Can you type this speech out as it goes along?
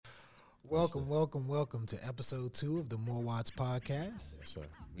Welcome to episode 2 of the More Watts podcast. Yes, sir.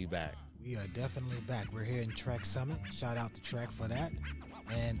 We back. We are definitely back. We're here in Trek Summit. Shout out to Trek for that.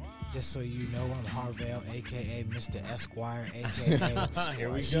 And just so you know, I'm Harvell, a.k.a. Mr. Esquire, a.k.a. Here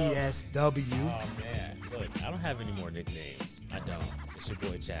we go. GSW. Oh, man. Look, I don't have any more nicknames. I don't. It's your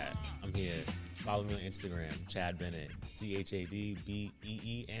boy, Chad. I'm here. Follow me on Instagram, Chad Bennett, ChadBeeniet.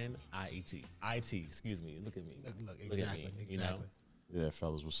 IT, excuse me. Look at me. Look, Look at me, exactly. you know? Yeah,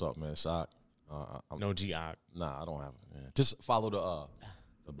 fellas, what's up, man? Shock. No G-Ock. Nah, I don't have it. Man. Just follow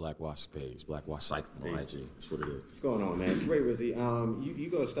the Black Watch page, Black Watch Cycling on IG. That's what it is. What's going on, man? It's great, Rizzy. You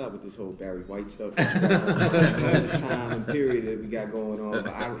gotta stop with this whole Barry White stuff. The time and period that we got going on.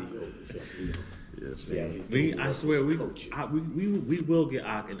 But I already know this stuff. I swear, we will get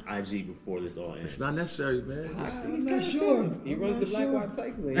Ock and IG before this all ends. It's not necessary, man. I'm not sure. He runs the Black Watch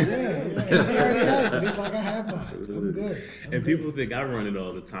Cycling. Yeah. He already has it. He's like, I have mine. I'm good. And people think I run it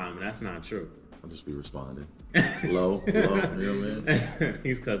all the time, and that's not true. I'll just be responding. Hello, you know what I mean?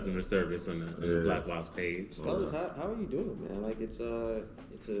 He's customer service on the Black Watch page. Fellas, how are you doing, man? Like it's a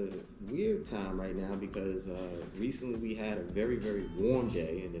weird time right now because recently we had a very, very warm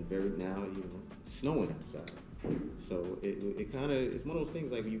day and then now snowing outside. So it kind of it's one of those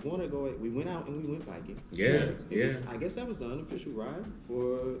things like you want to go. We went out and we went biking. Yeah. I guess that was the unofficial ride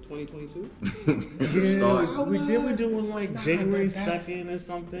for 2022. We're doing like January 2nd or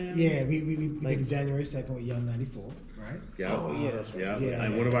something. Yeah, we did the January 2nd with Young 94, right? Yeah. Oh, yeah, that's right. Yeah.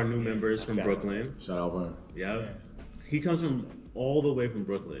 Like one of our new members from Brooklyn. Shout out, Vern. Yeah. He comes from all the way from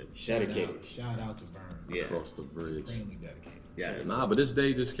Brooklyn. Dedicated. Shout out to Vern. Yeah. Across the bridge. Extremely dedicated. Yes. Nah, but this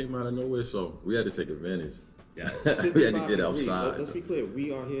day just came out of nowhere, so we had to take advantage. Yes. We had to 55 get degrees. outside. Let's be clear.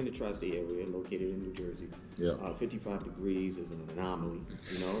 We are here in the tri-state area, located in New Jersey. Yeah. 55 degrees is an anomaly.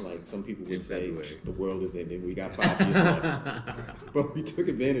 You know, like some people would In say, February. the world is ending. We got 5 years left. But we took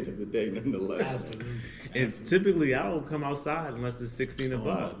advantage of the day nonetheless. Absolutely. And typically I don't come outside unless it's 16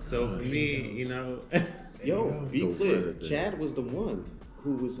 above. So for me, Yo, be The clear. weather thing. Chad was the one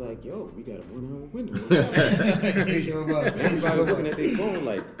who was like, yo, we got a 1 hour window. He sure was. Everybody was looking at their phone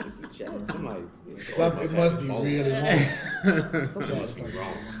like, this is Chad. I'm like, It must be really warm. Something's like,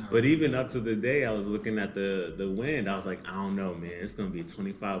 But even up to the day, I was looking at the wind. I was like, I don't know, man. It's gonna be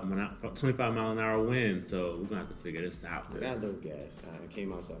 25 mile an hour wind, so we're gonna have to figure this out. I got a little gas. I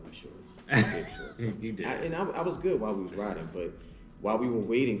came outside with shorts. Big shorts. You did. I was good while we was riding, but while we were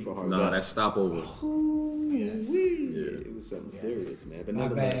waiting for her, Nah, that stopover. Yes. it was something serious, man. But My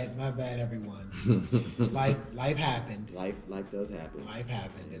nonetheless, bad, everyone. life happened. life does happen. Life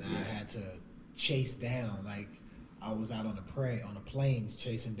happened, and I had to chase down. Like I was out on the plains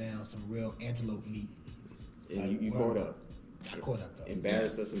chasing down some real antelope meat. And you caught up. I caught up though.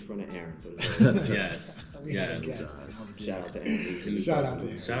 Embarrassed us in front of Aaron. Yes. We had a Yes. guest, and I was Shout there. out to Aaron. Shout out to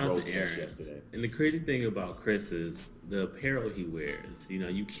him. Shout out Rolled to with us Aaron. yesterday. And the crazy thing about Chris is the apparel he wears.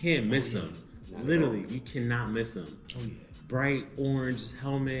 You can't miss him. Not at Literally, all. you cannot miss him. Oh yeah. Bright orange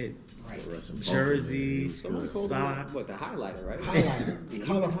helmet, Right. jersey, Someone called socks. him, what, the highlighter, right? Highlighter. The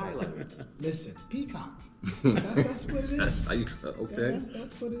Colorful. highlighter. Listen, peacock. That's what it is. That's how you, okay.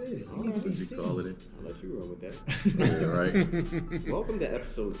 That's what it is. You All need to right. be What you seen. call it? I'll let you roll with that. Yeah, right. Welcome to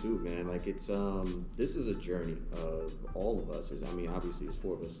episode 2, man. Like it's this is a journey of all of us. I mean, obviously, it's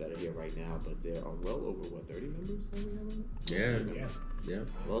 4 of us that are here right now, but there are well over 30 members that we have on there? Yeah. Yeah. Yeah.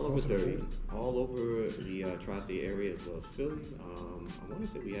 Well over Close to 30, 50. all over the tri-state area as well as Philly. I want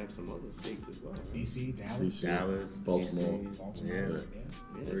to say we have some other states as well. Right? DC, Dallas. Dallas, Baltimore. DC. Baltimore. Yeah. Yeah. Yeah,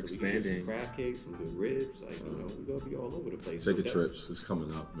 We're so we can get expanding. some crab cakes, some good ribs. Like we're gonna be all over the place. Take So a trips. It's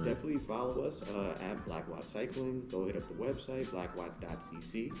coming up, man. Definitely follow us at Black Watch Cycling. Go hit up the website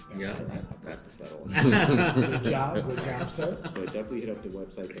blackwatch.cc. Yeah. correct. I practiced that all. Good job, sir. But definitely hit up the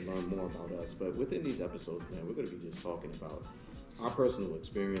website to learn more about us. But within these episodes, man, we're going to be just talking about our personal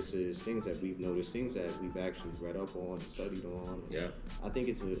experiences, things that we've noticed, things that we've actually read up on and studied on. Yeah. I think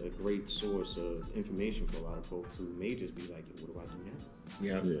it's a great source of information for a lot of folks who may just be like, what do I do now?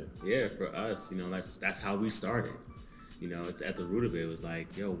 Yeah. For us, that's how we started. It's at the root of it. It was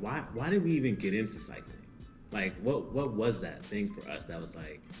like, yo, why did we even get into cycling? Like, what was that thing for us that was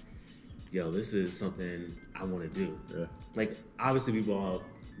like, yo, this is something I want to do. Yeah. Like, obviously, we've all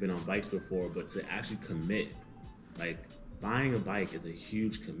been on bikes before, but to actually commit, like, buying a bike is a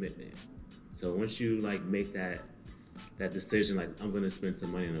huge commitment. So once you, like, make that decision, like, I'm going to spend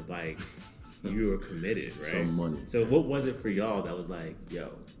some money on a bike, you are committed, right? Some money. So what was it for y'all that was like,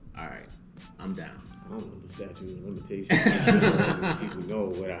 yo, all right, I'm down? I don't know the statute of limitations. People know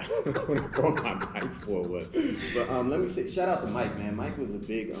what I bought my bike for was. But let me say, shout out to Mike, man. Mike was a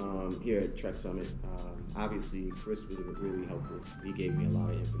big, here at Trek Summit, obviously Chris was really helpful. He gave me a lot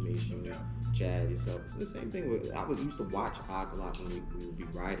of information. No doubt. Chad, yourself. The same thing with, used to watch Arc a lot when we would be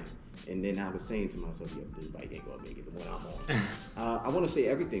riding. And then I was saying to myself, yeah, this bike ain't gonna make it the one I'm on. I want to say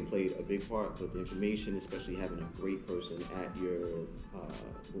everything played a big part, but the information, especially having a great person at your,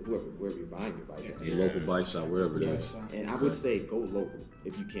 wherever you're buying your bike. Your local bike shop, wherever it is. And I would say go local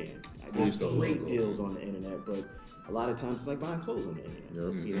if you can. There's some great deals on the internet, but a lot of times it's like buying clothes on the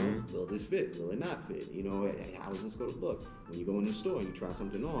internet. Yep. You know, will this fit? Will it not fit? You know, how is this going to look? When you go in the store and you try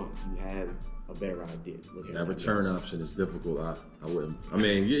something on, you have a better idea. That return option is difficult. I wouldn't. I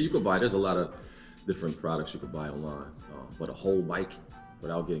mean, yeah, you could buy. There's a lot of different products you could buy online, but a whole bike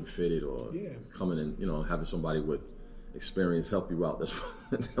without getting fitted or coming in, having somebody with experience help you out,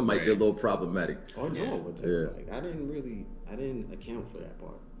 that might be a little problematic. Oh no, what type of bike? I didn't account for that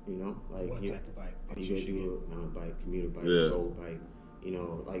part. You know, like what type of bike? You go do a mountain bike, commuter bike, road bike. You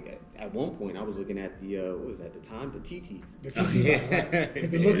know, like at one point I was looking at the what was that? The time, the TTs. The TT bike, right?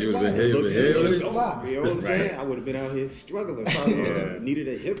 Because it looks fly. It looks fly. You know what I'm saying? I would have been out here struggling. Probably needed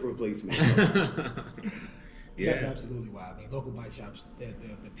a hip replacement. That's absolutely why. I mean, local bike shops,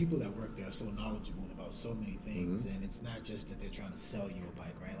 the people that work there are so knowledgeable about so many things, and it's not just that they're trying to sell you a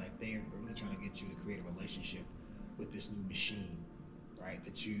bike, right? Like they're really trying to get you to create a relationship with this new machine, right?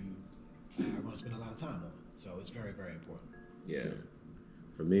 That you are going to spend a lot of time on. So it's very, very important. Yeah.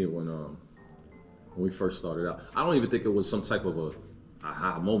 For me, when we first started out, I don't even think it was some type of a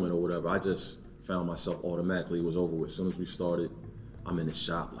aha moment or whatever. I just found myself automatically, it was over with. As soon as we started, I'm in the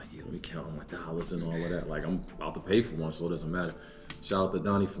shop, like, yeah, let me count on my dollars and all of that. Like, I'm about to pay for one, so it doesn't matter. Shout out to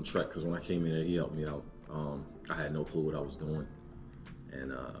Donnie from Trek, because when I came in there, he helped me out. I had no clue what I was doing,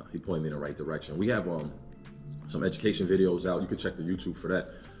 and he pointed me in the right direction. We have some education videos out. You can check the YouTube for that.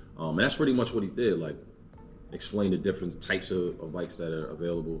 And that's pretty much what he did, like, explain the different types of bikes that are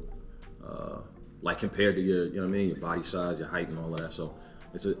available, like compared to your, your body size, your height, and all of that. So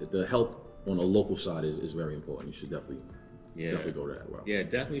the help on the local side is very important. You should definitely go to that route. Yeah,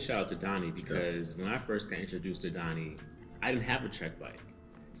 definitely shout out to Donnie, because when I first got introduced to Donnie, I didn't have a Trek bike.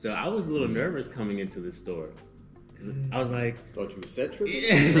 So I was a little nervous coming into the store. I was like, thought you were set trip?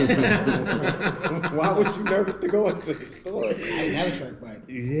 Yeah. Why was you nervous to go into the store? I didn't have a Trek bike.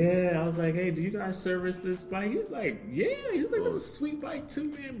 Yeah, I was like, hey, do you guys service this bike? He was like, yeah. He was like, that's a sweet bike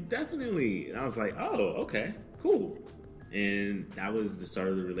too, man, definitely. And I was like, oh, okay, cool. And that was the start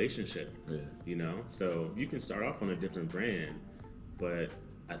of the relationship, So you can start off on a different brand, but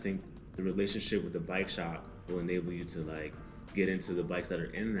I think the relationship with the bike shop will enable you to like get into the bikes that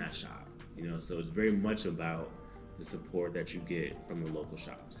are in that shop, So it's very much about the support that you get from the local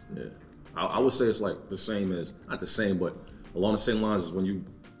shops. Yeah, I would say it's like the same as, not the same, but along the same lines as when you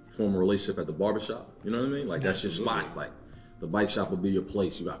form a relationship at the barbershop. You know what I mean? Like that's your spot. Like the bike shop will be your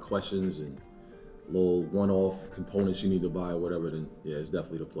place. You got questions and little one-off components you need to buy or whatever, then yeah, it's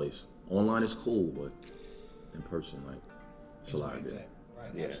definitely the place. Online is cool, but in person, like it's a lot of it. Right,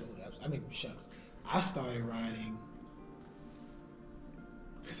 yeah. Absolutely. I mean, shucks. I started riding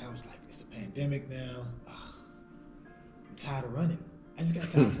because I was like, it's the pandemic now. I'm tired of running. I just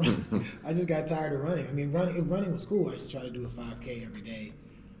got tired of running. I mean, running was cool. I used to try to do a 5K every day,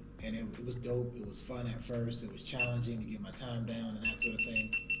 and it was dope. It was fun at first. It was challenging to get my time down and that sort of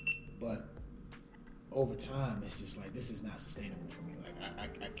thing. But over time, it's just like, this is not sustainable for me.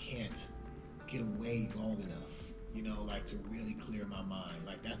 Like, I can't get away long enough, like to really clear my mind.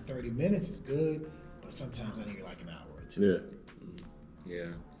 Like that 30 minutes is good, but sometimes I need like an hour or two.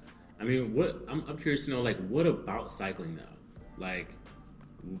 Yeah. I mean, I'm curious to know, like, what about cycling now? Like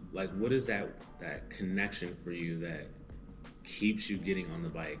what is that connection for you that keeps you getting on the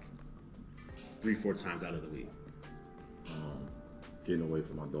bike 3-4 times out of the week? Getting away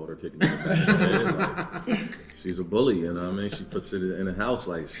from my daughter, kicking me in the back. Like, she's a bully, you know what I mean? She puts it in the house,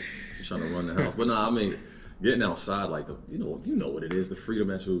 like she's trying to run the house. But no, I mean, getting outside, like you know what it is, the freedom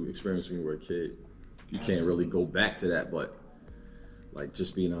that you experienced when you were a kid. You can't really go back to that, but like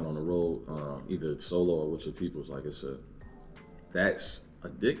just being out on the road, either solo or with your people, that's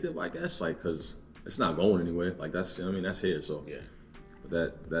addictive, I guess. Like, cause it's not going anywhere. Like that's here. So yeah,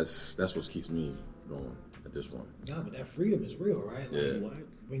 but that's what keeps me going at this point. No, but that freedom is real, right? Like, what?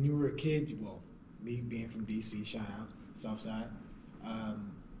 When you were a kid, well, me being from DC, shout out, Southside,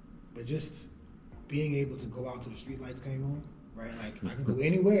 but just being able to go out till the streetlights came on, right? Like I can go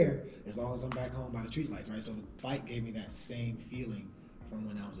anywhere as long as I'm back home by the streetlights, right? So the bike gave me that same feeling from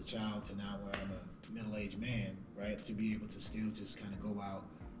when I was a child to now where I'm a middle-aged man, right? To be able to still just kind of go out,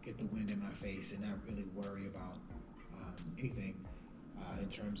 get the wind in my face, and not really worry about anything in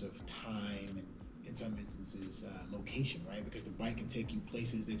terms of time and, in some instances, location, right? Because the bike can take you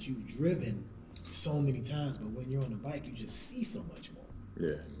places that you've driven so many times, but when you're on a bike, you just see so much more.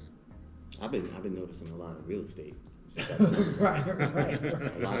 Yeah. I've been noticing a lot of real estate. Since I've been on the bike. Right.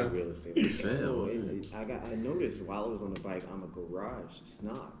 A lot of real estate. Like, Sam, I noticed while I was on the bike, I'm a garage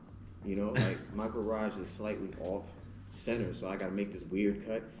snob. You know, like my garage is slightly off center, so I got to make this weird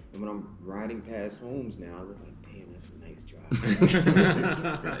cut. And when I'm riding past homes now, I look like, damn, that's a nice drive.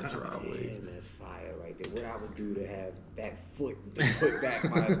 That driveway. Damn, that's fire right there. What I would do to have that foot to put back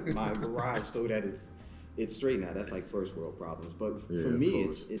my garage so that it's straight now. That's like first world problems. But Yeah, for of me,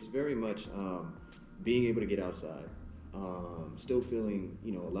 course. it's very much being able to get outside, still feeling a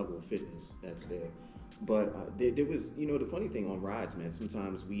level of fitness that's there. But there was the funny thing on rides, man.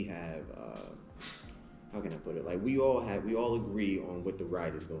 Sometimes we have how can I put it? Like we all agree on what the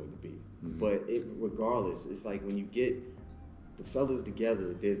ride is going to be. Mm-hmm. But regardless, it's like when you get the fellas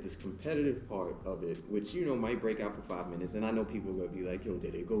together, there's this competitive part of it, which might break out for 5 minutes, and I know people are gonna be like, "Yo,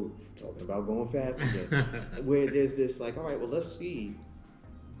 did they go talking about going fast again?" Where there's this like, "All right, well, let's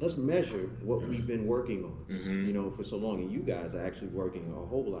measure what we've been working on, for so long." And you guys are actually working a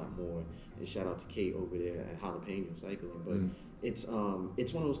whole lot more. And shout out to Kate over there at Jalapeno Cycling, but it's one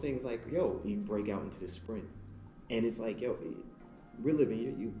of those things like, yo, you break out into the sprint, and it's like, yo, reliving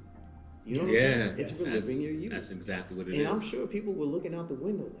your youth. You know what I'm saying? It's reliving your youth. That's exactly what it is. And I'm sure people were looking out the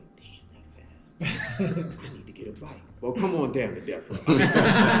window like, damn, they fast. I need to get a bike. Well, come on down to Death Row. You know what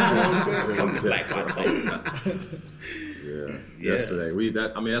I'm saying? Come to Black Motorcycle. Yeah. Yeah. Yesterday,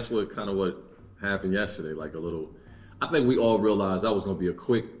 that's what happened yesterday. Like a little, I think we all realized that was gonna be a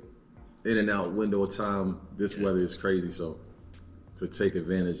quick in and out window of time. This weather is crazy, so to take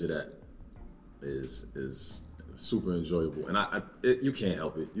advantage of that is super enjoyable. And you can't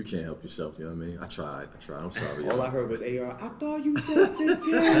help it. You can't help yourself. You know what I mean? I tried. I'm sorry. All I heard was AR. I thought you said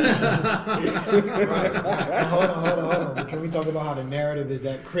 15. Right. Hold on. Can we talk about how the narrative is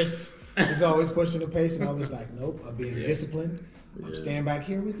that Chris is always pushing the pace, and I was like, nope, I'm being disciplined. I'm staying back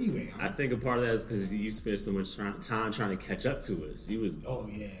here with you, I think a part of that is because you spent so much time trying to catch up to us. You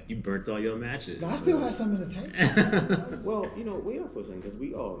burnt all your matches. No, I still have some in the tank. Well, we are pushing because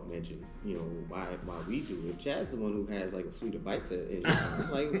we all mentioned, why we do it. Chad's the one who has like a fleet of bikes.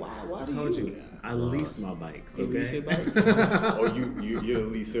 Like, why do told you? you, I lease my bikes. You lease Okay. your bikes? Or you're a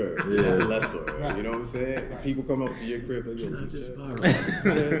leaser, you're a lessor. Right. You know what I'm saying? Right. People come up to your crib like, Can I just borrow?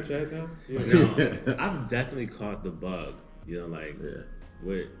 Chad's house? Yeah. No, I've definitely caught the bug.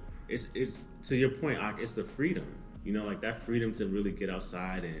 With it's to your point, it's the freedom. Like that freedom to really get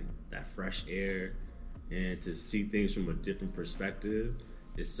outside and that fresh air and to see things from a different perspective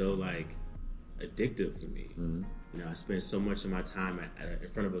is so like addictive for me. I spent so much of my time in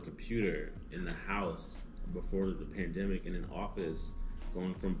front of a computer in the house before the pandemic in an office,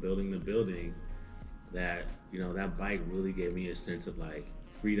 going from building to building. That that bike really gave me a sense of like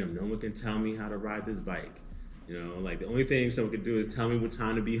freedom. No one can tell me how to ride this bike. Like the only thing someone could do is tell me what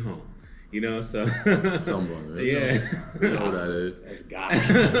time to be home. So Someone, right? Yeah. You know what that is. That's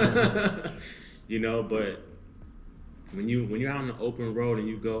God. But when you're out on the open road and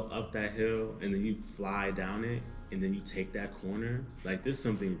you go up that hill and then you fly down it and then you take that corner, like there's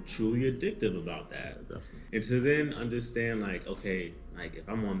something truly addictive about that. Definitely. And to then understand like, okay, like if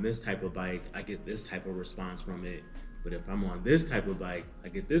I'm on this type of bike, I get this type of response from it. But if I'm on this type of bike, I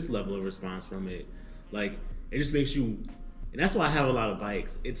get this level of response from it. Like it just makes you, and that's why I have a lot of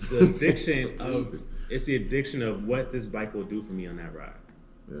bikes. It's the addiction it's the addiction of what this bike will do for me on that ride.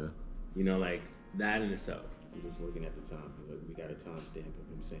 Yeah. Like that in itself. I'm just looking at the time. Look, we got a timestamp of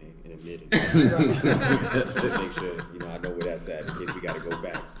him saying and admitting. Just want to make sure I know where that's at in case we got to go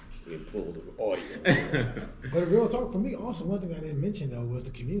back and pull the audio. But real talk for me, also one thing I didn't mention though was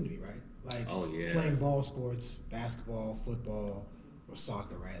the community, right? Like playing ball sports, basketball, football, or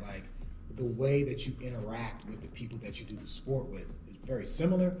soccer, right? Like the way that you interact with the people that you do the sport with is very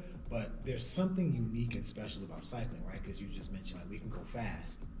similar, but there's something unique and special about cycling, right? Because you just mentioned like we can go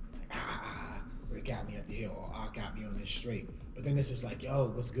fast, like or it got me up the hill, or got me on this straight. But then it's just like, yo,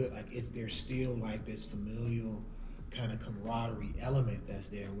 what's good? Like there's still like this familial kind of camaraderie element that's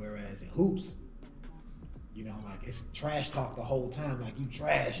there. Whereas in hoops, like it's trash talk the whole time. Like you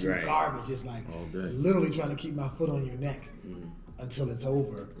trash, you garbage. It's like literally trying to keep my foot on your neck until it's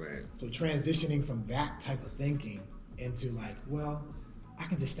over. Right. So transitioning from that type of thinking into like, well, I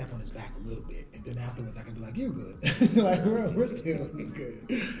can just step on his back a little bit, and then afterwards I can be like, you're good. Like we're still good.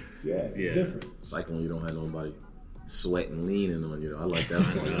 It's different. Cycling, you don't have nobody sweating, leaning on you. I like that.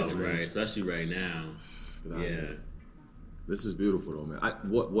 I know, right? Especially right now. This is beautiful though, man.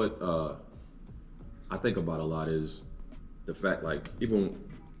 What I think about a lot is the fact, like, even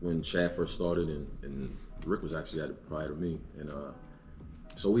when Chad first started and Rick was actually at it prior to me, and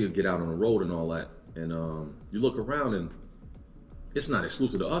So we would get out on the road and all that. And you look around and it's not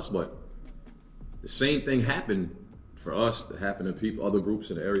exclusive to us, but the same thing happened for us that happened to people, other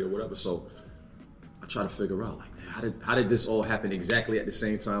groups in the area, whatever. So I try to figure out, like, how did this all happen exactly at the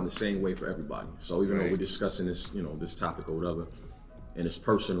same time, the same way for everybody? So even though we're discussing this, this topic or whatever, and it's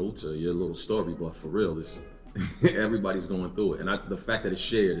personal to your little story, but for real, this everybody's going through it. And the fact that it's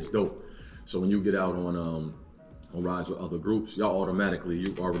shared is dope. So when you get out on rides with other groups, y'all automatically,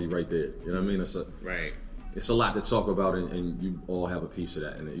 you already right there. You know what I mean? It's a lot to talk about, and you all have a piece of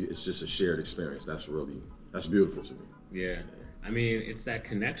that, and it's just a shared experience. That's beautiful to me. Yeah, I mean, it's that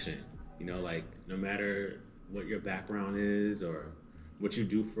connection. Like no matter what your background is or what you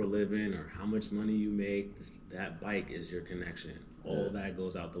do for a living or how much money you make, that bike is your connection. All that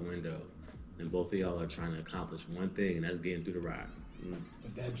goes out the window, and both of y'all are trying to accomplish one thing, and that's getting through the ride.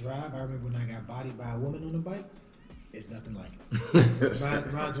 But that drive, I remember when I got bodied by a woman on a bike. It's nothing like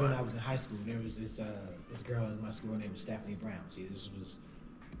it. Reminds when I was in high school. There was this girl in my school named Stephanie Brown. See, this was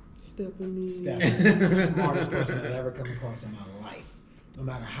Stephanie, the smartest person I'd ever come across in my life. No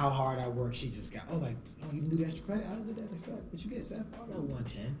matter how hard I worked, she just got, you can do the extra credit? I'll do that extra credit. What you get, Steph? I got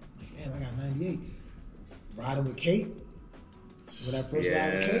 110. Like, damn, I got 98. Riding with Kate. When I first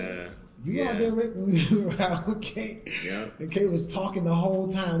ride with Kate. You out there, Rick, when we were out with Kate. Yeah. And Kate was talking the whole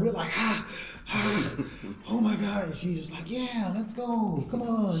time. We were like, oh my God. And she's just like, yeah, let's go. Come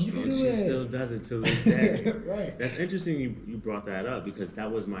on, you can do it. She still does it to this day. Right. That's interesting you brought that up, because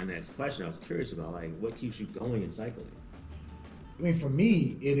that was my next question. I was curious about, like, what keeps you going in cycling? I mean, for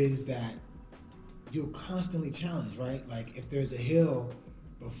me, it is that you're constantly challenged, right? Like, if there's a hill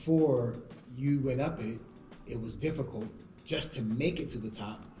before you went up it, it was difficult just to make it to the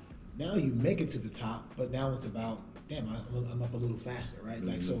top. Now you make it to the top, but now it's about, damn, I'm up a little faster, right?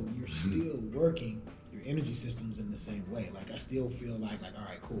 Like, so you're still working your energy systems in the same way. Like, I still feel like, all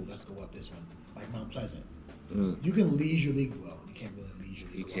right, cool, let's go up this one. Like Mount Pleasant. You can leisurely, well, you can't really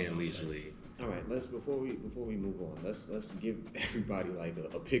leisurely. You can't leisurely. All right, before we move on, let's give everybody like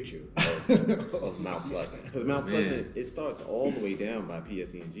a picture of Mount Pleasant, because Mount Pleasant, it starts all the way down by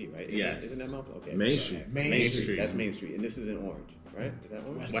PSE&G, right? Yes. Isn't that Mount Pleasant? Okay. Main Street. Main Street. That's Main Street, and this is in Orange, right? Is that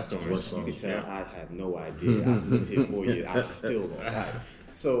Orange? West Orange. You can tell I have no idea. I've lived here 4 years. I still don't. Right.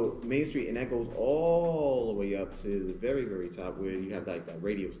 So Main Street, and that goes all the way up to the very, very top where you have like that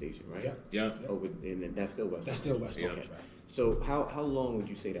radio station, right? Yeah. Over, and then that's still West. That's still West Orange, right? So how long would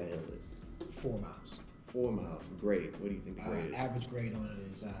you say that hill is? 4 miles. 4 miles. Grade. What do you think the grade is? Average grade on it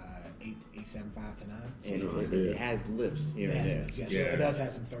is 8.75 to 9. And it has lifts here and there. Lifts, yeah. So it does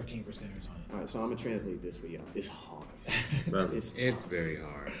have some 13 percenters on it. All right, so I'm gonna translate this for y'all. It's hard. It's very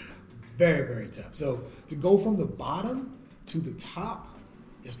hard. Very, very tough. So to go from the bottom to the top,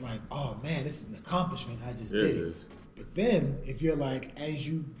 it's like, oh man, this is an accomplishment. I just did it. But then if you're like, as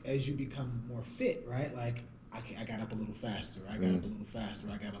you become more fit, right? Like I got up a little faster. I got up a little faster.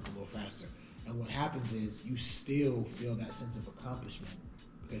 I got up a little faster. And what happens is you still feel that sense of accomplishment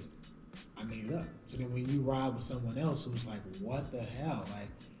because I made it up. So then when you ride with someone else who's like, what the hell? Like,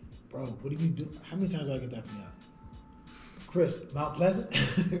 bro, what do you do? How many times do I get that from y'all? Chris, Mount Pleasant?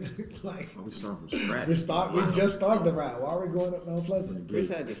 Like, we start from scratch. We just started the ride. Why are we going up Mount Pleasant? Chris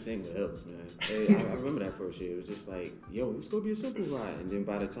had this thing with hills, man. I remember that first year. It was just like, yo, it's going to be a simple ride. And then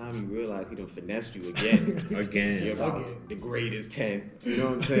by the time you realize he done finessed you again. You're about the grade is 10. You know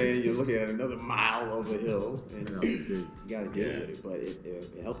what I'm saying? You're looking at another mile of a hill. And you got to deal with it. But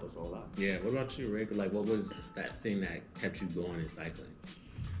it helped us all out. Yeah. What about you, Rick? Like, what was that thing that kept you going in cycling?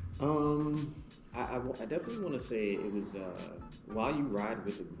 I definitely want to say it was while you ride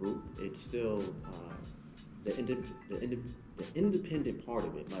with a group, it's still the independent part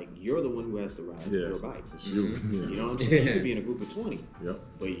of it. Like you're the one who has to ride your bike. You know what I'm saying? You could be in a group of 20,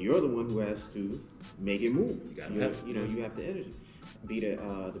 but you're the one who has to make it move. You have the energy, be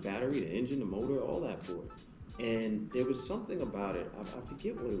the battery, the engine, the motor, all that for it. And there was something about it. I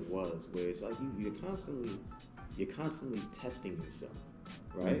forget what it was, where it's like you're constantly testing yourself,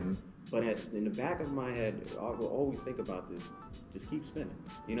 right? Mm-hmm. But in the back of my head, I will always think about this. Just keep spinning.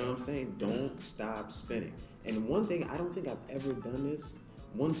 You know what I'm saying? Don't stop spinning. And one thing, I don't think I've ever done this.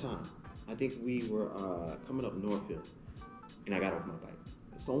 One time, I think we were coming up Northfield, and I got off my bike.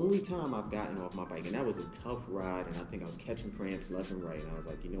 It's the only time I've gotten off my bike, and that was a tough ride, and I think I was catching cramps left and right, and I was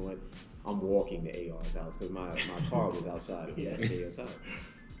like, you know what? I'm walking to AR's house, because my car was outside of AR's house.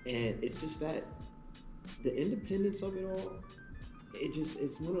 And it's just that, the independence of it all,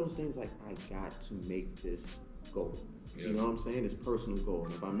 it's one of those things like, I got to make this goal. Yep. You know what I'm saying? It's personal goal.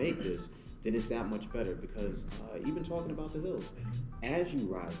 And if I make this, then it's that much better because even talking about the hills, as you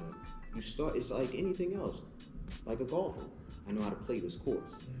ride them, you start, it's like anything else, like a golfer. I know how to play this course.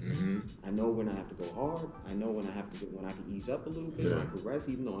 Mm-hmm. I know when I have to go hard. I know when I can ease up a little bit, when I can rest,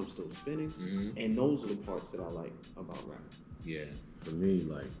 even though I'm still spinning. Mm-hmm. And those are the parts that I like about rapping. Yeah. For me,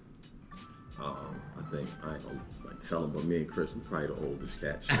 like, I think I ain't gonna like tell him, but me and Chris, we're probably the oldest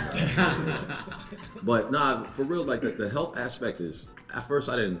cats. But nah, for real, like the health aspect is. At first,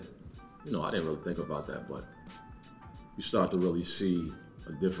 I didn't really think about that, but you start to really see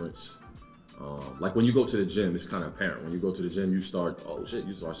a difference. Like when you go to the gym, it's kind of apparent. When you go to the gym, you start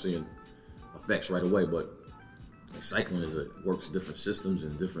seeing effects right away. But like cycling works different systems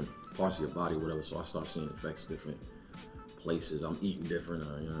and different parts of your body, whatever. So I start seeing effects different places. I'm eating different.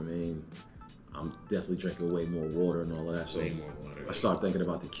 You know what I mean? I'm definitely drinking way more water and all of that. So Way more water. I start thinking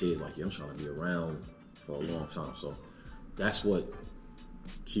about the kids. Like, yeah, I'm trying to be around for a long time. So that's what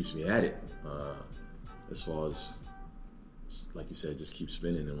keeps me at it. As far as, like you said, just keep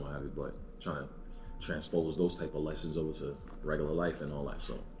spinning and what have you. But trying to transpose those type of lessons over to regular life and all that.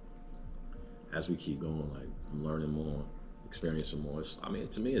 So as we keep going, like I'm learning more, experiencing more. To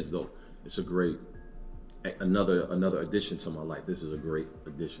me, it's dope. It's a great another addition to my life. This is a great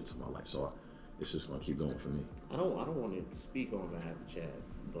addition to my life. So it's just gonna keep going for me. I don't want to speak on behalf of Chad,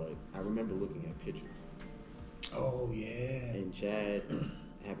 but I remember looking at pictures Oh yeah. and Chad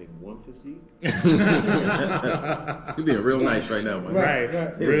having one physique. You're being real nice right now, man.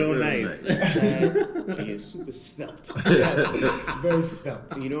 Right. Real nice. Chad being super svelte. Very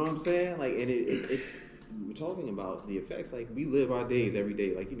svelte. You know what I'm saying? Like, and it's we're talking about the effects. Like, we live our days every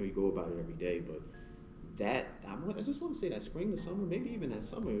day. Like, you go about it every day. But that I just want to say that spring to summer, maybe even that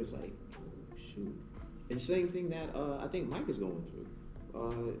summer, it's like, oh, shoot. And the same thing that I think Mike is going through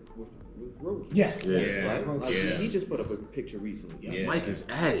with Roki. Yes. Yeah. Yes. Right? Right. Like, Yeah. he just put up a picture recently. Yeah. Mike is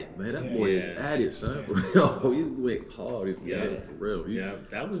at it, man. That Yeah. boy is Yeah. at it, son. Yeah. Yo, he went hard. Yeah. For real. Yeah,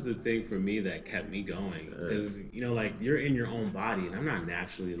 that was the thing for me that kept me going. Because, like, you're in your own body, and I'm not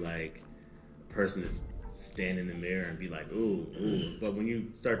naturally, like, a person that's stand in the mirror and be like, ooh. But when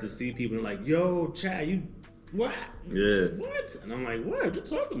you start to see people and like, yo, Chad, you, what? Yeah. What? And I'm like, what are you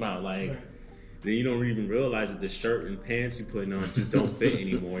talking about? Like, Right. then you don't even realize that the shirt and pants you're putting on just don't fit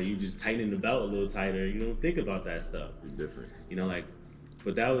anymore. You just tighten the belt a little tighter. You don't think about that stuff. It's different. Like,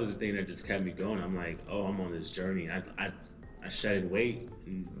 but that was the thing that just kept me going. I'm like, oh, I'm on this journey. I shedded weight,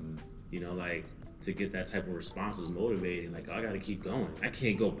 and, like, to get that type of response was motivating. Like, oh, I got to keep going. I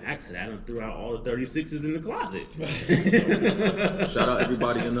can't go back to that. I threw out all the 36s in the closet. Shout out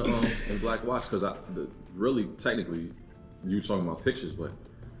everybody in the in Black Watch, because really technically you talking about pictures, but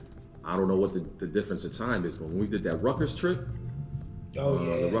I don't know what the difference in time is. But when we did that Rutgers trip, Oh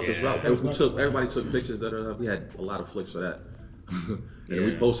the yeah. Rutgers Yeah. route, everybody took pictures that are. We had a lot of flicks for that, and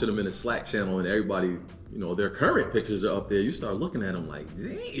we Yeah. posted them in the Slack channel, and everybody, their current pictures are up there. You start looking at them like,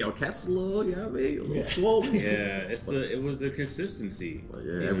 damn, cat's a little, you know what I mean, a little swollen. Yeah, it was a consistency. But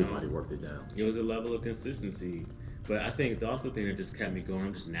yeah, everybody worked it down. It was a level of consistency. But I think the also thing that just kept me going,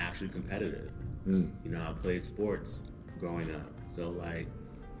 I'm just naturally competitive. I played sports growing up. So, like,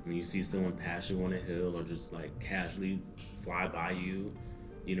 when you see someone pass you on a hill or just, like, casually fly by you,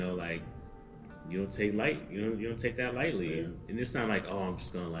 like, you don't take you don't take that lightly. Yeah. And it's not like, oh, I'm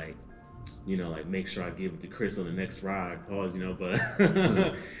just gonna, like, like, make sure I give it to Chris on the next ride, pause, but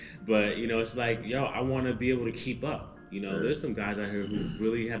but it's like, yo, I want to be able to keep up. There's some guys out here who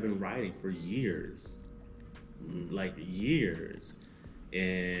really have been riding for years, like years,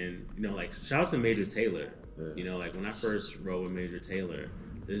 and like, shout out to Major Taylor. Yeah. Like, when I first rode with Major Taylor,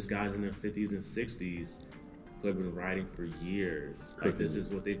 there's guys in their 50s and 60s who have been riding for years. Like, this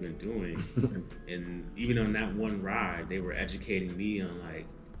is what they've been doing. And even on that one ride, they were educating me on, like,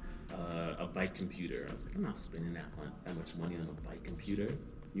 a bike computer. I was like, I'm not spending that much money on a bike computer,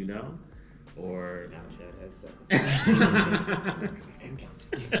 or Now Chad has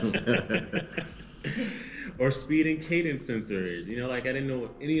seven. or speed and cadence sensors. Like, I didn't know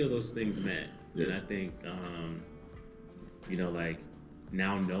what any of those things meant. Yeah. And I think, like,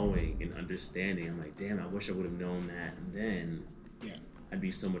 now knowing and understanding, I'm like, damn, I wish I would have known that then. Yeah. I'd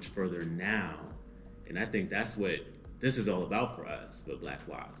be so much further now. And I think that's what this is all about for us with Black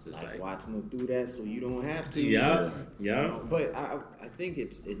Watts. It's like, watching them do that so you don't have to. yeah. But I think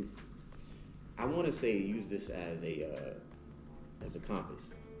I want to say use this as a compass.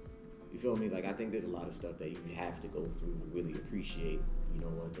 You feel me? Like, I think there's a lot of stuff that you have to go through to really appreciate,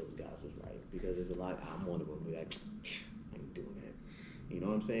 what those guys was right. Because there's a lot, I'm one of them, be like, I ain't doing that. You know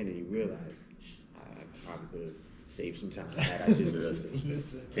what I'm saying? And you realize, I probably could have saved some time had I just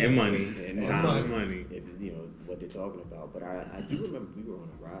listened. And money. And Time and money. If, what they're talking about. But I do remember we were on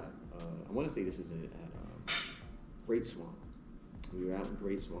a ride. I want to say this is at Great Swamp. We were out in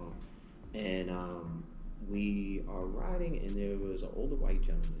Great Swamp. And we are riding, and there was an older white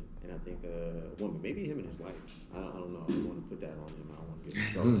gentleman, and I think a woman, maybe him and his wife. I don't know. I don't want to put that on him. I don't want to get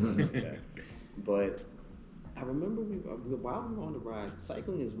in trouble like that. But I remember while we were on the ride,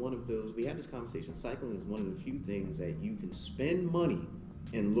 cycling is one of those. We had this conversation. Cycling is one of the few things that you can spend money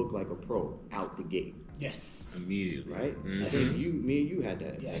and look like a pro out the gate. Yes. Immediately. Right? Mm-hmm. I think me and you had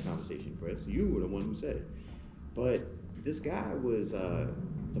that Yes. conversation, Chris. You were the one who said it. But this guy was,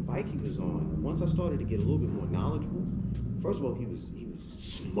 the bike he was on, once I started to get a little bit more knowledgeable, first of all, he was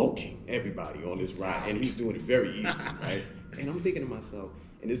smoking everybody on this ride, and he's doing it very easy, right? And I'm thinking to myself,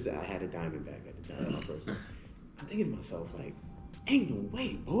 and this I had a Diamondback at the time, my first one. I'm thinking to myself, like, ain't no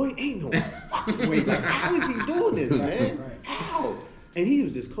way, boy, ain't no fucking way. Like, how is he doing this, man? Right. How? And he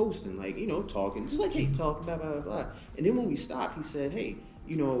was just coasting, like, talking, just like, hey, talking, blah, blah, blah. And then when we stopped, he said, hey,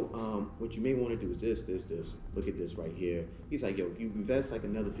 what you may want to do is this. Look at this right here. He's like, yo, if you invest like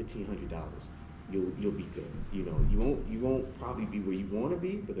another $1,500, you'll be good. You won't probably be where you want to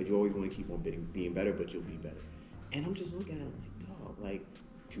be because you always want to keep on being better, but you'll be better. And I'm just looking at him like, dog, like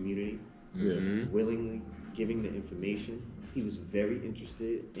community, willingly giving the information. He was very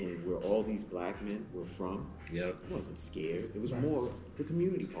interested in where all these black men were from. Yep. He wasn't scared. It was more the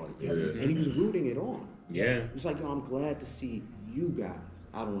community part of it. Yeah. And he was rooting it on. Yeah. It was like, yo, I'm glad to see you guys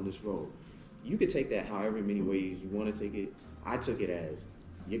out on this road. You could take that however many ways you want to take it. I took it as,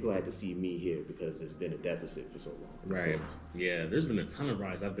 you're glad to see me here because there's been a deficit for so long. Right. Yeah. There's been a ton of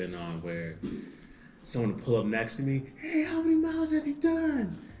rides I've been on where someone will pull up next to me. Hey, how many miles have you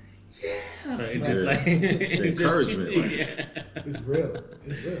done? Yeah. And just like the encouragement. Yeah. It's real.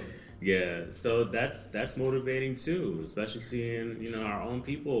 It's real. Yeah. So that's motivating too, especially seeing our own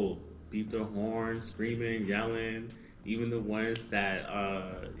people beat their horns, screaming, yelling. Even the ones that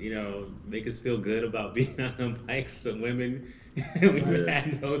make us feel good about being on bikes, the women, we've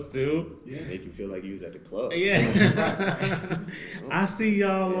had those too. Yeah. Make you feel like you was at the club. Yeah. I see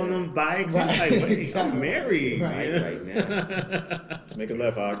y'all on them bikes. You're like, wait, I'm married. Right now. Let's make a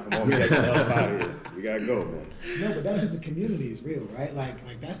left out. Come on, we gotta get the hell out of here. We gotta go, man. No, but that's just the community is real, right?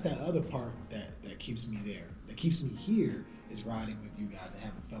 Like that's that other part that keeps me there. That keeps me here is riding with you guys and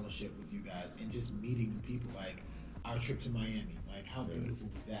having fellowship with you guys and just meeting new people. Like our trip to Miami, like how beautiful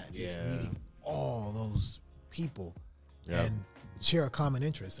was that? Just meeting all those people and share a common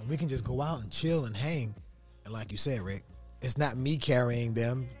interest, and we can just go out and chill and hang. And like you said, Rick, it's not me carrying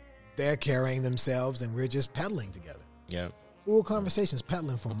them; they're carrying themselves, and we're just pedaling together. Yeah. Full conversations,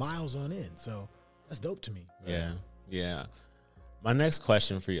 pedaling for miles on end. So that's dope to me. Yeah. My next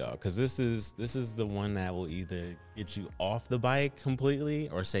question for y'all, because this is the one that will either get you off the bike completely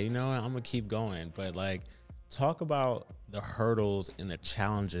or say, I'm gonna keep going. But like, talk about the hurdles and the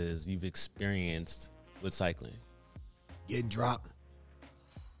challenges you've experienced with cycling. Getting dropped.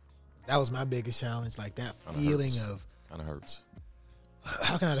 That was my biggest challenge. Like that feeling of Kind of hurts.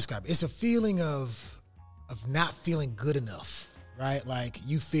 how can I describe it? It's a feeling of not feeling good enough, right? Like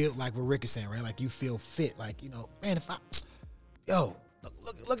you feel like what Rick is saying, right? Like you feel fit. Like, man, if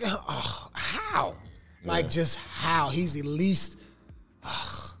look at how? Like just how he's at least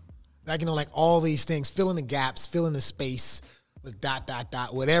like, like all these things, filling the gaps, filling the space with ...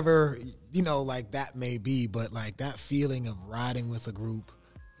 whatever, like that may be. But like that feeling of riding with a group,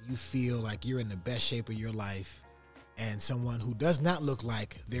 you feel like you're in the best shape of your life, and someone who does not look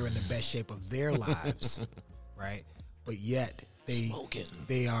like they're in the best shape of their lives, right? But yet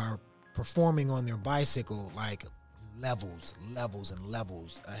they are performing on their bicycle like levels and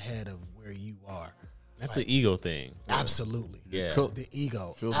levels ahead of where you are. That's an ego thing. Absolutely. Yeah. The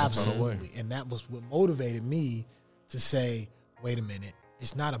ego. Feel some kind of way. Absolutely. And that was what motivated me to say, wait a minute,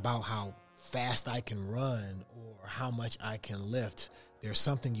 it's not about how fast I can run or how much I can lift. There's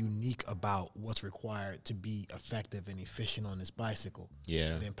something unique about what's required to be effective and efficient on this bicycle.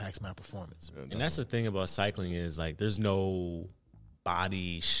 Yeah. That impacts my performance. And that's the thing about cycling is like there's no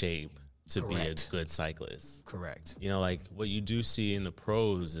body shape to be a Correct. good cyclist. Correct. Like what you do see in the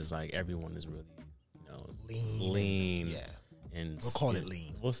pros is like everyone is really, lean. Yeah. And We'll call it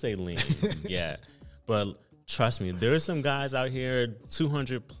lean. We'll say lean. Yeah. But trust me, there are some guys out here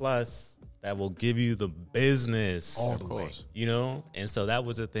 200 plus that will give you the business. All the way. And so that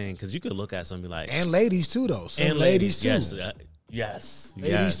was the thing, because you could look at somebody like, And ladies too, though. Some and ladies too. Yes.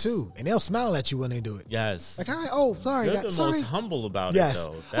 Ladies too. And they'll smile at you when they do it. Yes. Like, sorry. You're the sorry. most humble about Yes. it,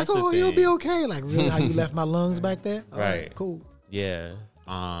 though. Like, That's the thing. you'll be okay. Like, really, how you left my lungs back there? All Right. Cool. Yeah.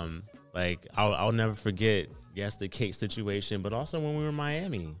 Like I'll never forget. Yes, the cake situation, but also when we were in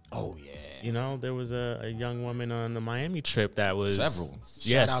Miami. Oh yeah. There was a young woman on the Miami trip that was Several.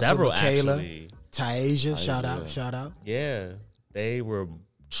 Yeah, Shout out to several Michaela. actually. Taisha, shout out. Yeah, they were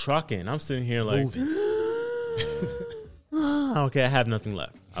trucking. I'm sitting here like, Moving. Okay, I have nothing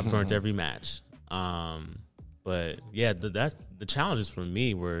left. I've burnt every match. But yeah, that's the challenges for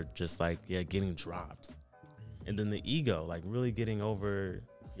me were just like, getting dropped. And then the ego, like really getting over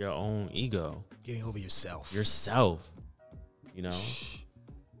your own ego. Getting over yourself. You know?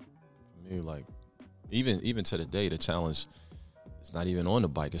 For me, like, even to the day, the challenge is not even on the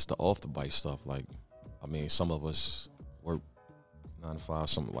bike. It's the off the bike stuff. Like, I mean, some of us work 9 to 5.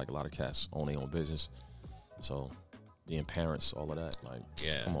 Some, like a lot of cats, own their own business. So being parents, all of that. Like,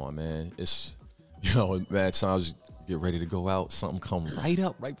 come on, man. It's, you know, mad times you get ready to go out, something come right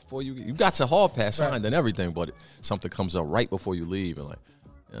up right before you got your hall pass signed and everything, but something comes up right before you leave, and like,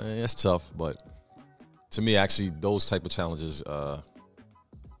 it's tough. But to me, actually, those type of challenges, but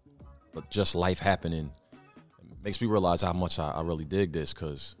just life happening, makes me realize how much I really dig this.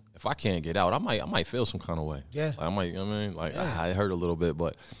 Because if I can't get out, I might feel some kind of way. Yeah, like, I hurt a little bit,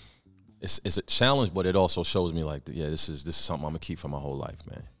 but it's a challenge. But it also shows me like, this is something I'm gonna keep for my whole life,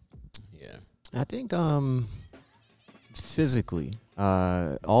 man. Yeah. I think physically,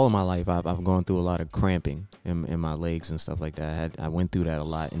 all of my life I've gone through a lot of cramping in my legs and stuff like that. I went through that a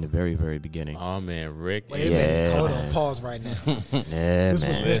lot in the very, very beginning. Oh man, Rick. Wait a minute. Hold on. Pause right now. This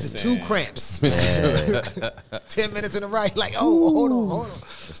was Mr. Two Cramps. 10 minutes in a ride. Like, hold on.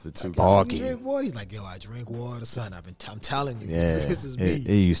 Mr. Two Cramps. You drink water? He's like, yo, I drink water, son. I'm telling you, this is me.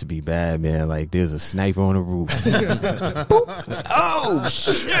 It used to be bad, man. Like, there's a sniper on the roof. Boop. Oh,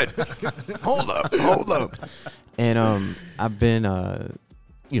 shit. Hold up. And I've been,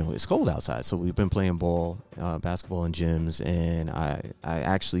 it's cold outside, so we've been playing basketball in gyms, and I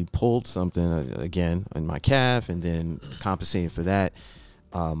actually pulled something again in my calf, and then compensating for that,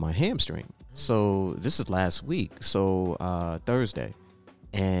 my hamstring. So this is last week, so Thursday,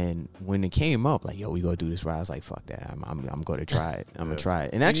 and when it came up, like, yo, we gonna do this ride, I was like, fuck that, I'm gonna try it. I'm gonna try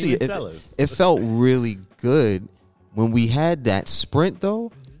it, and actually, it felt really good when we had that sprint.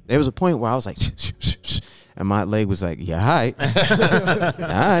 Though there was a point where I was like. And my leg was like, yeah, all right. All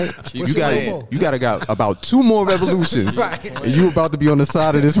right. You got to got about 2 more revolutions. And you about to be on the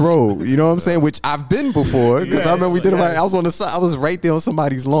side of this road. You know what I'm saying? Which I've been before. Because I remember we did it right. I was on the side. I was right there on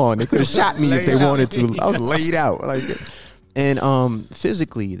somebody's lawn. They could have shot me if they wanted to. I was laid out. And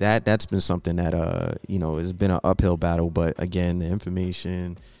physically, that's been something that, has been an uphill battle. But again, the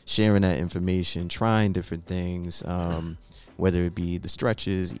information, sharing that information, trying different things, whether it be the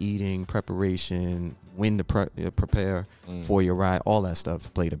stretches, eating, preparation, when to prepare for your ride, all that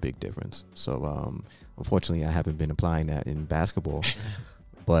stuff played a big difference. So, unfortunately, I haven't been applying that in basketball,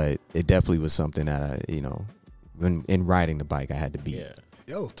 but it definitely was something that when in riding the bike, I had to beat. Yeah.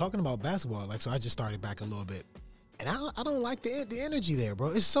 Yo, talking about basketball, so I just started back a little bit. And I don't like the energy there, bro.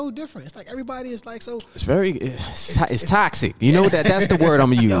 It's so different. It's like everybody is like so. It's toxic. You know that's the word I'm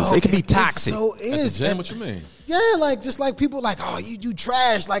gonna use. It can be toxic. So is. Jam, what you mean? Yeah, like just like people like, oh, you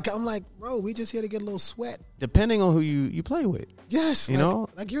trash. Like I'm like, bro, we just here to get a little sweat. Depending on who you play with. Yes,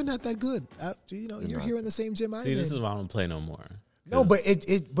 like you're not that good. You're here in the same gym I am. See, this is why I don't play no more. No, but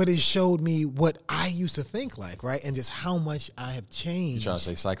it showed me what I used to think like, right? And just how much I have changed. You trying to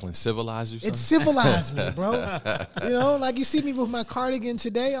say cycling civilized you? It civilized me, bro. Like you see me with my cardigan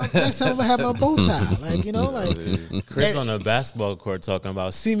today. Next time I'm gonna have my bow tie. Chris on the basketball court talking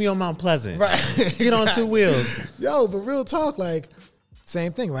about, see me on Mount Pleasant. Right. Get on 2 wheels. Yo, but real talk, like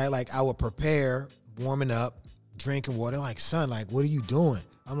same thing, right? Like I would prepare, warming up, drinking water. Like, son, like what are you doing?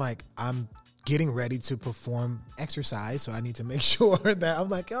 I'm like, I'm getting ready to perform exercise, so I need to make sure that I'm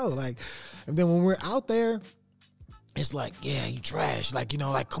like, and then when we're out there, it's like, yeah, you trash, like,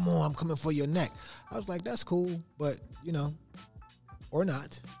 like, come on, I'm coming for your neck. I was like, that's cool, but or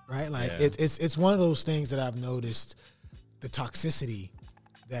not, right? Like it's one of those things that I've noticed the toxicity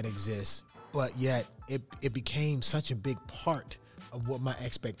that exists, but yet it became such a big part of what my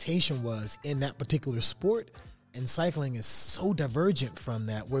expectation was in that particular sport. And cycling is so divergent from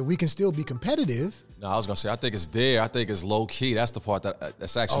that, where we can still be competitive. No, I was gonna say, I think it's there. I think it's low key. That's the part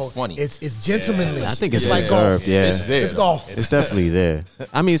that's actually funny. It's gentlemanly. Yeah. I think it's like golf. Yeah, it's there. It's golf. It's definitely there.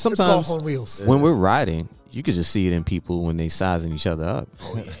 I mean, sometimes it's golf on wheels. When we're riding, you can just see it in people when they sizing each other up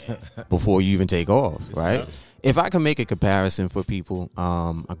before you even take off, right? If I can make a comparison for people,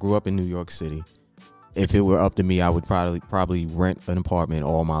 I grew up in New York City. If it were up to me, I would probably rent an apartment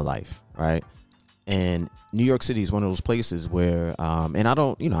all my life, right? And New York City is one of those places where, and I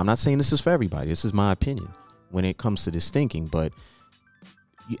don't, I'm not saying this is for everybody. This is my opinion when it comes to this thinking. But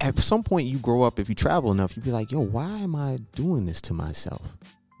at some point you grow up, if you travel enough, you'd be like, yo, why am I doing this to myself?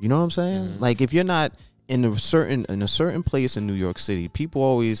 You know what I'm saying? Mm-hmm. Like if you're not in a certain place in New York City, people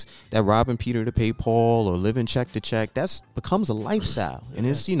always that robbing Peter to pay Paul or living check to check. That's becomes a lifestyle, and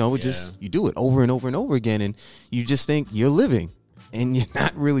it's just you do it over and over and over again, and you just think you're living, and you're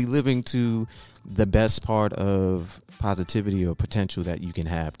not really living to the best part of positivity or potential that you can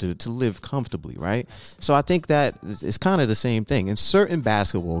have to live comfortably, right? So I think that it's kind of the same thing in certain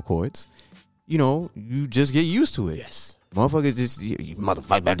basketball courts. You just get used to it. Yes. Motherfuckers just, you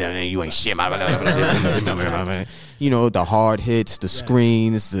motherfucker, you ain't shit. The hard hits, the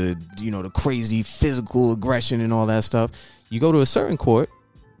screens, the crazy physical aggression and all that stuff. You go to a certain court,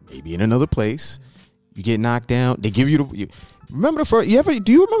 maybe in another place, you get knocked down. They give you do you remember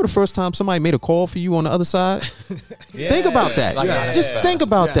the first time somebody made a call for you on the other side? Think about that. Just think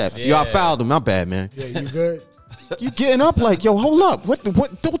about that. Yo, I fouled him. My bad, man. Yeah, you good? You getting up like, yo, hold up. What?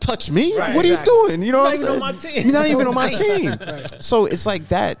 Don't touch me. Right, what are you doing? You know what I'm saying? On my team. You're not even on my team. Right. So it's like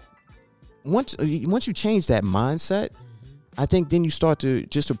that. Once you change that mindset, I think then you start to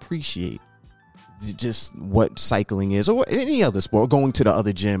just appreciate just what cycling is or any other sport, going to the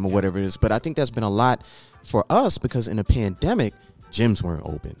other gym or whatever it is. But I think that's been a lot for us because in a pandemic, gyms weren't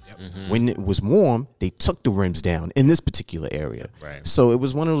open. When it was warm, they took the rims down in this particular area. Right. So it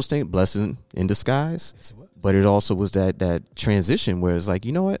was one of those things, blessing in disguise. Yes, it was. But it also was that transition where it's like,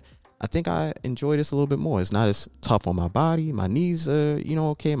 you know what? I think I enjoy this a little bit more. It's not as tough on my body. My knees are,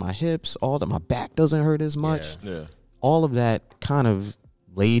 okay. My hips, all that. My back doesn't hurt as much. Yeah. All of that kind of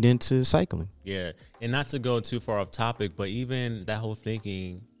laid into cycling. Yeah, and not to go too far off topic, but even that whole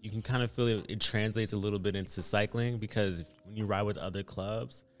thinking, you can kind of feel it translates a little bit into cycling because when you ride with other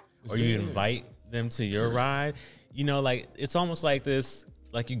clubs or you invite them to your ride, it's almost like this,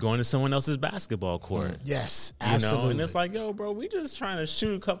 like you're going to someone else's basketball court. Yes, absolutely. And it's like, yo, bro, we just trying to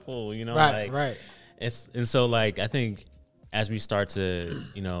shoot a couple, Right. And so I think as we start to,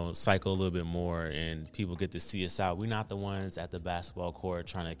 cycle a little bit more and people get to see us out, we're not the ones at the basketball court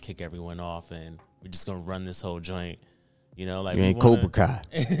trying to kick everyone off and we're just going to run this whole joint. You ain't Cobra Kai.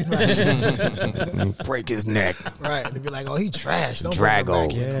 Break his neck. Right. And they'd be like, oh, he trash. Don't Drago.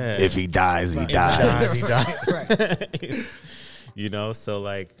 Bring him back in. If he dies, he dies. Right. So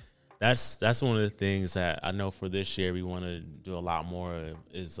that's one of the things that I know for this year we want to do a lot more of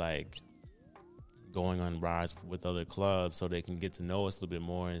is going on rides with other clubs so they can get to know us a little bit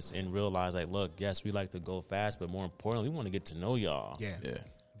more and realize look, yes, we like to go fast, but more importantly, we want to get to know y'all. Yeah.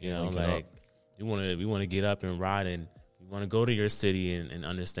 We want to get up and ride and we want to go to your city and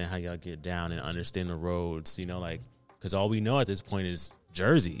understand how y'all get down and understand the roads, because all we know at this point is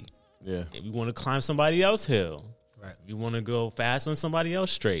Jersey. Yeah. And we want to climb somebody else's hill. Right. We want to go fast on somebody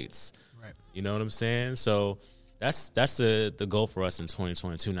else's straights. Right. You know what I'm saying? So that's the goal for us in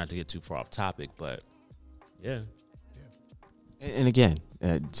 2022, not to get too far off topic, but yeah. And again,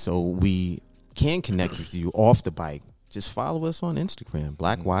 so we can connect with you off the bike. Just follow us on Instagram,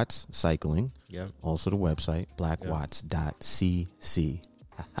 Black Watts Cycling. Yep. Also the website, blackwatts.cc.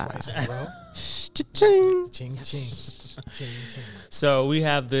 Bro. Ching. Ching, ching. So we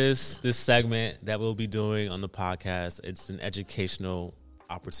have this segment that we'll be doing on the podcast. It's an educational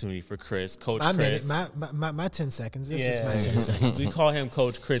opportunity for Chris, Coach Chris. My 10 seconds. This is my 10 seconds. We call him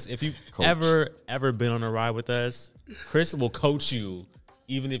Coach Chris. If you've ever been on a ride with us, Chris will coach you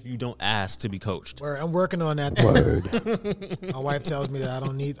even if you don't ask to be coached. Word. I'm working on that. Word. My wife tells me that I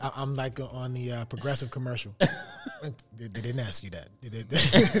don't need. I'm like on the Progressive commercial. They didn't ask you that. They didn't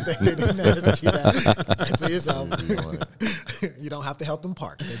ask you that. Answer yourself. You don't have to help them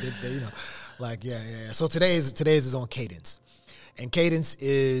park. Yeah. So today's is on cadence, and cadence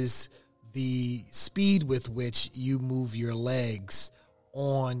is the speed with which you move your legs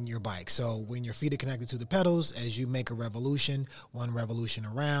on your bike. So when your feet are connected to the pedals, as you make a revolution, one revolution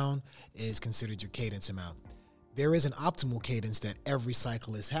around is considered your cadence amount. There is an optimal cadence that every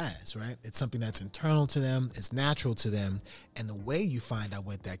cyclist has, right? It's something that's internal to them, it's natural to them, and the way you find out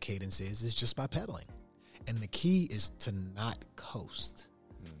what that cadence is just by pedaling. And the key is to not coast,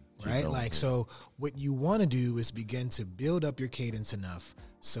 right? So what you want to do is begin to build up your cadence enough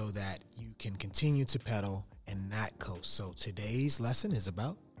so that you can continue to pedal and not coast. So today's lesson is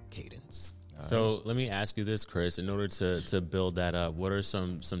about cadence. So let me ask you this, Chris. In order to build that up, what are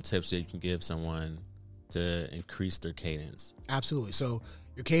some tips that you can give someone to increase their cadence? Absolutely. So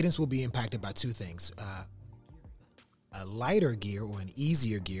your cadence will be impacted by two things. A lighter gear or an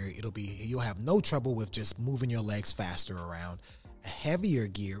easier gear, you'll have no trouble with just moving your legs faster around. A heavier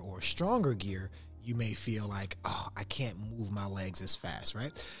gear or stronger gear, you may feel like, I can't move my legs as fast,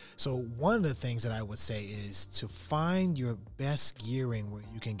 right? So one of the things that I would say is to find your best gearing where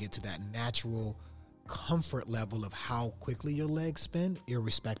you can get to that natural comfort level of how quickly your legs spin,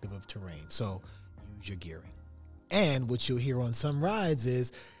 irrespective of terrain. So use your gearing. And what you'll hear on some rides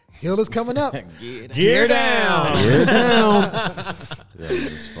is, hill is coming up. Gear down. Gear down. Yeah,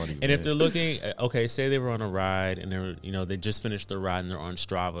 it's funny. And if they're looking, okay, say they were on a ride and they just finished their ride and they're on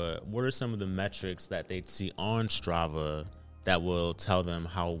Strava. What are some of the metrics that they'd see on Strava that will tell them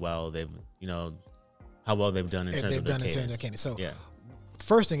how well they've done in terms of their cadence? So,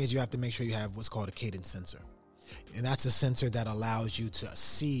 first thing is you have to make sure you have what's called a cadence sensor. And that's a sensor that allows you to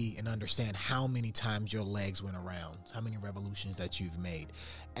see and understand how many times your legs went around, how many revolutions that you've made.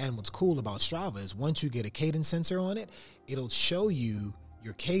 And what's cool about Strava is once you get a cadence sensor on it, it'll show you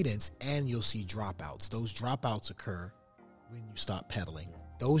your cadence and you'll see dropouts. Those dropouts occur when you stop pedaling.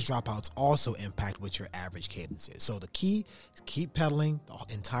 Those dropouts also impact what your average cadence is. So the key is keep pedaling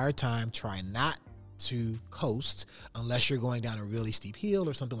the entire time. Try not to coast unless you're going down a really steep hill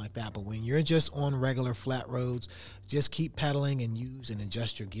or something like that. But when you're just on regular flat roads, just keep pedaling and use and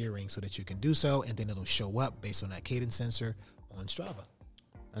adjust your gearing so that you can do so, and then it'll show up based on that cadence sensor on Strava.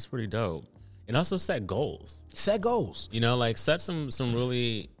 That's pretty dope. And also set goals. Set goals. Set some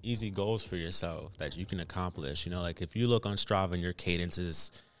really easy goals for yourself that you can accomplish. If you look on Strava and your cadence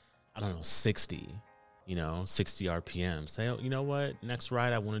is, 60, 60 RPM. Say, you know what? Next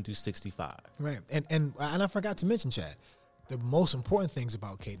ride, I want to do 65. Right. And I forgot to mention, Chad, the most important things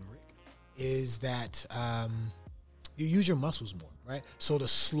about Caden Rick is that you use your muscles more, right? So the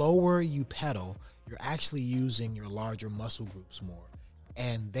slower you pedal, you're actually using your larger muscle groups more.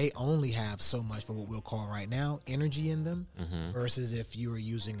 And they only have so much for what we'll call right now energy in them, versus if you are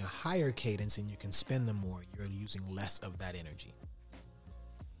using a higher cadence and you can spin them more, you're using less of that energy.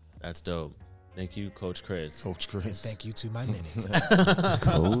 That's dope. Thank you, Coach Chris. And thank you to my minute.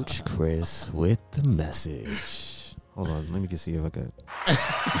 Coach Chris with the message. Hold on, let me just see if I got.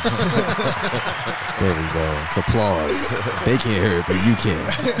 There we go. It's applause. They can't hear it, but you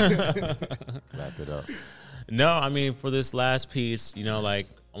can. Wrap it up. No, for this last piece, I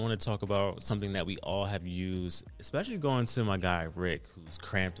want to talk about something that we all have used, especially going to my guy, Rick, who's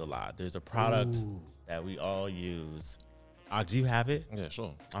cramped a lot. There's a product that we all use. Do you have it? Yeah,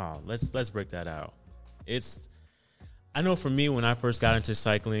 sure. Let's break that out. I know for me, when I first got into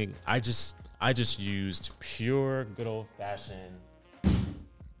cycling, I just used pure, good old fashioned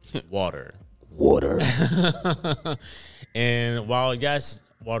water. And while, yes,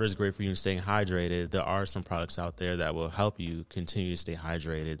 water is great for you in staying hydrated, there are some products out there that will help you continue to stay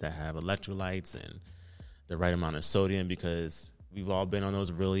hydrated that have electrolytes and the right amount of sodium, because we've all been on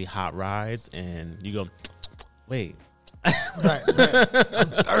those really hot rides and you go, wait. Right.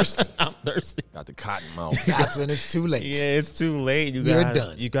 I'm thirsty. Got the cotton mouth. That's when it's too late. Yeah, it's too late. You're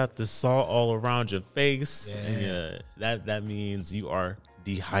done. You got the salt all around your face. Yeah. And that means you are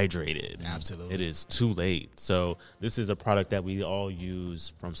dehydrated. Absolutely. It is too late. So this is a product that we all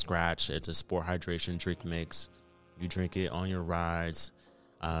use from scratch. It's a sport hydration drink mix. You drink it on your rides.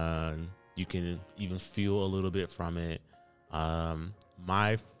 You can even feel a little bit from it.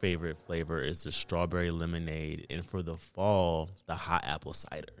 My favorite flavor is the strawberry lemonade, and for the fall, the hot apple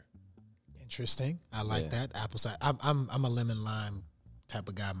cider. Interesting. I like that apple cider. I'm a lemon lime type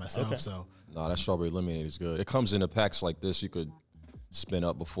of guy myself. Okay. So No, that strawberry lemonade is good. It comes in a packs like this. You could spin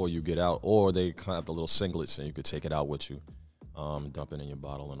up before you get out, or they kind of have the little singlets, and you could take it out with you, dump it in your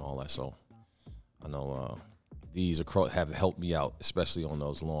bottle and all that. So I know these have helped me out, especially on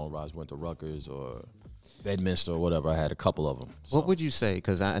those long rides. Went to Rutgers or Bedminster or whatever. I had a couple of them. So. What would you say?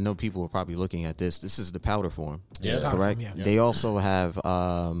 Because I know people are probably looking at this. This is the powder form. Yeah. Correct. Powder form, yeah. They also have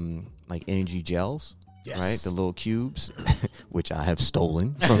like energy gels. Yes. Right, the little cubes, which I have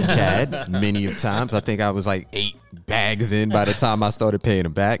stolen from Chad many of times. I think I was like 8 bags in by the time I started paying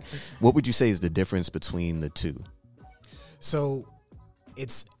them back. What would you say is the difference between the two? So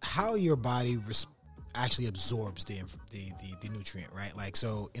it's how your body actually absorbs the nutrient, right? Like,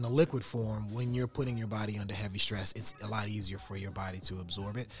 so in a liquid form, when you're putting your body under heavy stress, it's a lot easier for your body to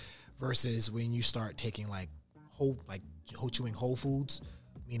absorb it, versus when you start taking chewing whole foods,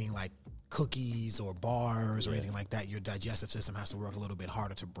 meaning like cookies or bars or anything like that, your digestive system has to work a little bit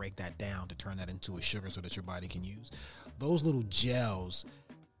harder to break that down, to turn that into a sugar so that your body can use. Those little gels,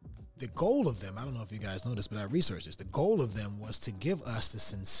 the goal of them, I don't know if you guys know this, but I researched this. The goal of them was to give us the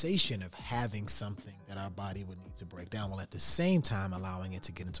sensation of having something that our body would need to break down, while at the same time allowing it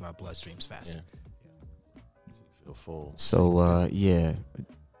to get into our bloodstreams faster. You feel full. So,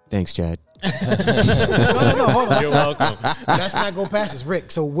 thanks, Chad. No, hold on. You're welcome. Let's not go past this.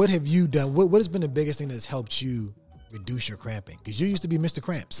 Rick, so what have you done? What has been the biggest thing that's helped you reduce your cramping? Because you used to be Mr.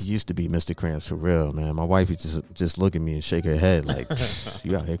 Cramps. It used to be Mr. Cramps for real, man. My wife used to just look at me and shake her head like,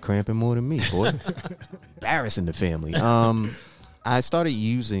 you out here cramping more than me, boy. Embarrassing the family. I started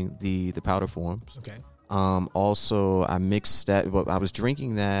using the powder forms. Okay. Also, I mixed that. Well, I was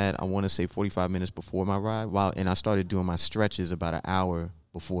drinking that, I want to say 45 minutes before my ride. And I started doing my stretches about an hour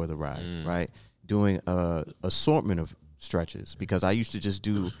before the ride, right? Doing a assortment of stretches because I used to just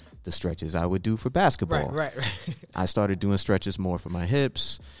do the stretches I would do for basketball. Right. I started doing stretches more for my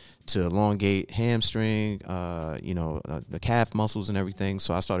hips to elongate hamstring, the calf muscles and everything.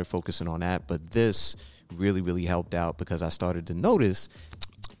 So I started focusing on that. But this really, really helped out because I started to notice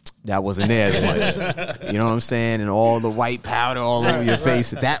that wasn't there as much. You know what I'm saying? And all the white powder all over your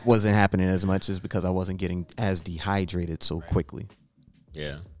face, that wasn't happening as much as because I wasn't getting as dehydrated so quickly.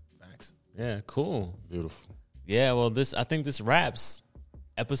 Yeah. Facts. Yeah, cool. Beautiful. Yeah, well, I think this wraps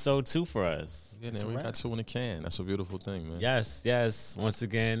episode 2 for us. Yeah, man, we got 2 in the can. That's a beautiful thing, man. Yes. Once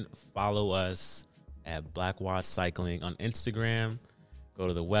again, follow us at Black Watts Cycling on Instagram. Go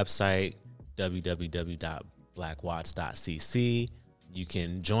to the website, www.blackwatts.cc. You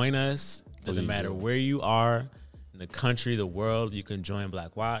can join us. Doesn't matter where you are in the country, the world, you can join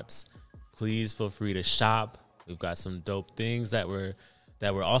Black Watts. Please feel free to shop. We've got some dope things that we're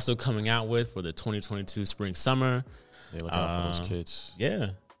also coming out with for the 2022 spring summer. Yeah, look out for those kids.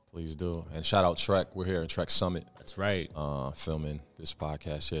 Yeah. Please do. And shout out Trek. We're here at Trek Summit. That's right. Filming this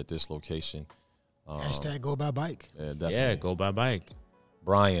podcast here at this location. Hashtag go by bike. Yeah, definitely. Yeah, go by bike.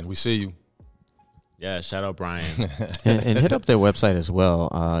 Brian, we see you. Yeah, shout out Brian. and hit up their website as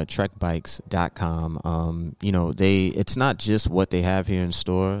well, trekbikes.com. It's not just what they have here in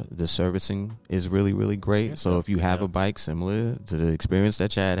store. The servicing is really, really great. So if you have a bike similar to the experience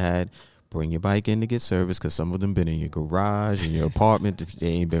that Chad had, bring your bike in to get serviced because some of them been in your garage, in your apartment. They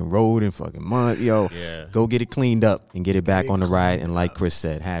ain't been rode in fucking months. Go get it cleaned up and get it back on the ride. And like Chris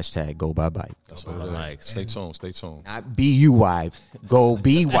said, hashtag go by bike. That's what it is. Stay tuned. Not B-U-Y. Go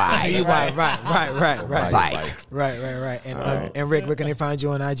B-Y. B-Y, right. Bike. Right. And Rick, where can they find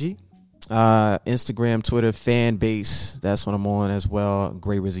you on IG? Instagram, Twitter, fan base. That's what I'm on as well.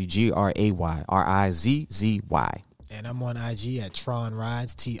 Gray Rizzy, Grayrizzy. And I'm on IG at Tron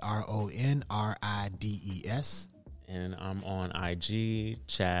Rides, TRONRIDES. And I'm on IG,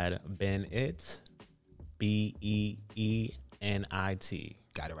 Chad Bennett, BEENIT.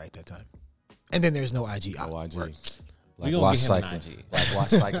 Got it right that time. And then there's no IG. No IG. We Black gonna Watts get him an Cycling. IG. Black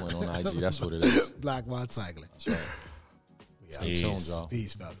Watts Cycling on IG. That's what it is. Black Watts Cycling. That's right. We out. Stay tuned, y'all.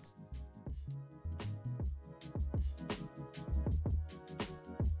 Peace, fellas.